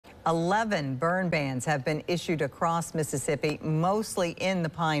11 burn bans have been issued across Mississippi, mostly in the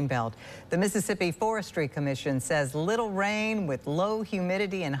Pine Belt. The Mississippi Forestry Commission says little rain with low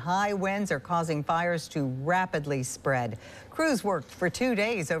humidity and high winds are causing fires to rapidly spread. Crews worked for 2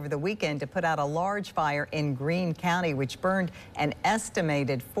 days over the weekend to put out a large fire in Greene County, which burned an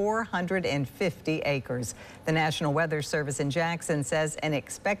estimated 450 acres. The National Weather Service in Jackson says an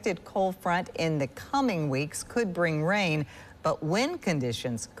expected cold front in the coming weeks could bring rain, but wind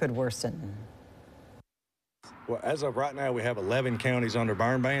conditions could worsen. Well, as of right now, we have 11 counties under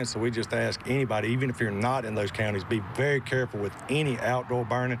burn ban, so we just ask anybody, even if you're not in those counties, be very careful with any outdoor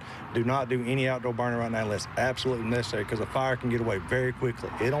burning. Do not do any outdoor burning right now unless absolutely necessary, because a fire can get away very quickly.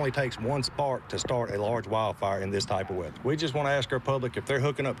 It only takes one spark to start a large wildfire in this type of weather. We just want to ask our public, if they're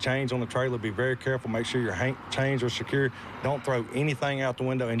hooking up chains on the trailer, be very careful. Make sure your chains are secure. Don't throw anything out the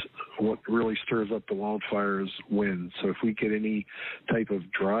window. What really stirs up the wildfire is wind. So if we get any type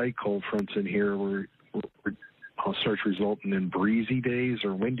of dry cold fronts in here, we're starts resulting in breezy days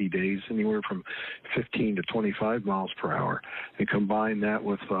or windy days, anywhere from 15 to 25 miles per hour. And combine that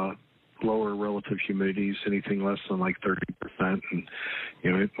with lower relative humidities, anything less than like 30%. And,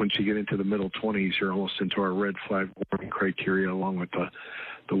 you know, once you get into the middle 20s, you're almost into our red flag warning criteria along with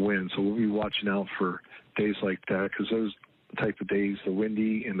the wind. So we'll be watching out for days like that, because those type of days, the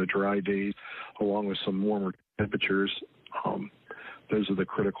windy and the dry days, along with some warmer temperatures, those are the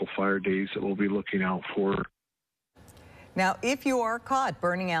critical fire days that we'll be looking out for. Now, if you are caught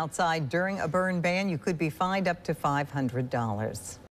burning outside during a burn ban, you could be fined up to $500.